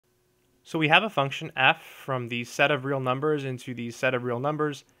So we have a function f from the set of real numbers into the set of real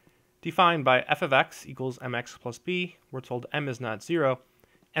numbers defined by f of x equals mx plus b. We're told m is not 0,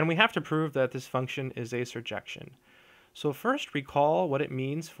 and we have to prove that this function is a surjection. So first recall what it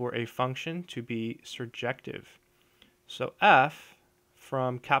means for a function to be surjective. So f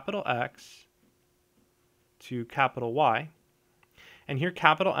from capital X to capital Y, and here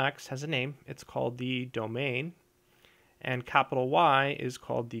capital X has a name, it's called the domain, and capital Y is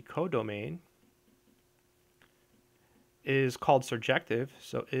called the codomain, is called surjective,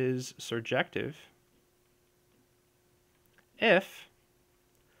 so is surjective if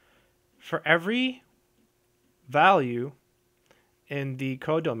for every value in the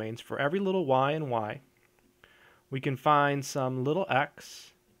codomains, for every little y and y, we can find some little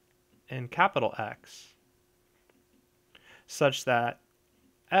x and capital X such that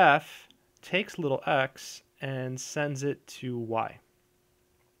f takes little x and sends it to y.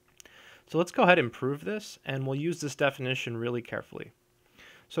 So let's go ahead and prove this, and we'll use this definition really carefully.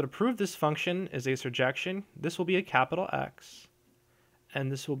 So to prove this function is a surjection, this will be a capital X,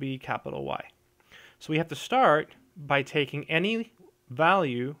 and this will be capital Y. So we have to start by taking any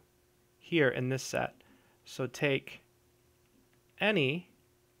value here in this set. So take any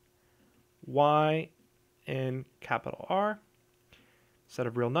y in capital R, set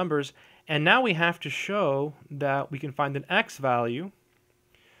of real numbers, and now we have to show that we can find an x value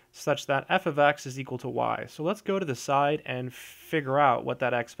such that f of x is equal to y. So let's go to the side and figure out what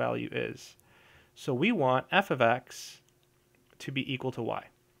that x value is. So we want f of x to be equal to y.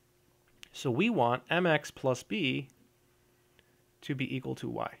 So we want mx plus b to be equal to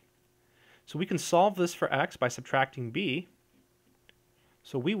y. So we can solve this for x by subtracting b.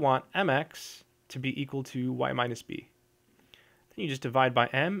 So we want mx to be equal to y minus b. Then you just divide by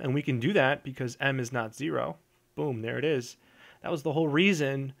m, and we can do that because m is not 0. Boom, there it is. That was the whole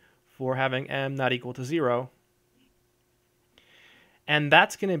reason for having m not equal to 0. And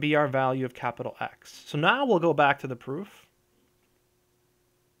that's going to be our value of capital X. So now we'll go back to the proof.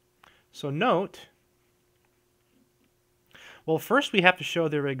 So note, well, first we have to show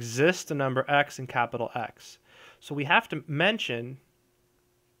there exists a number x in capital X. So we have to mention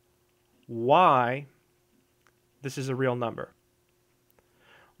why this is a real number.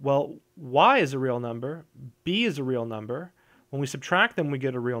 Well, y is a real number, b is a real number. When we subtract them, we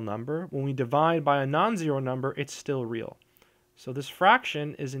get a real number. When we divide by a non-zero number, it's still real. So this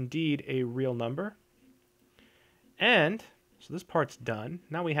fraction is indeed a real number. And so this part's done.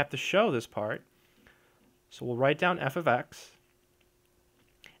 Now we have to show this part. So we'll write down f of x.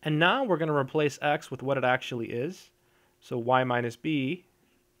 And now we're going to replace x with what it actually is. So y minus b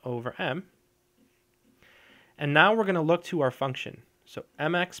over m. And now we're going to look to our function. So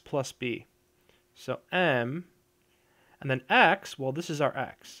mx plus b. So m, and then x, well, this is our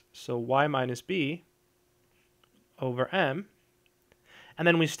x. So y minus b over m. And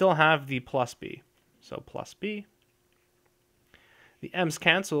then we still have the plus b. So plus b. The m's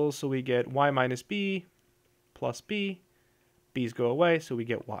cancel, so we get y minus b plus b. B's go away, so we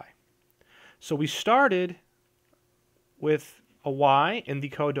get y. So we started with a y in the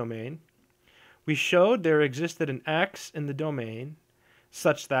codomain. We showed there existed an x in the domain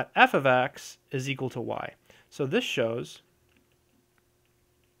such that f of x is equal to y. So this shows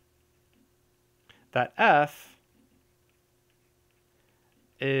that f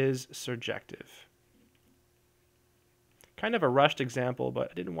is surjective. Kind of a rushed example,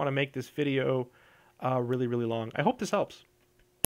 but I didn't want to make this video really long. I hope this helps.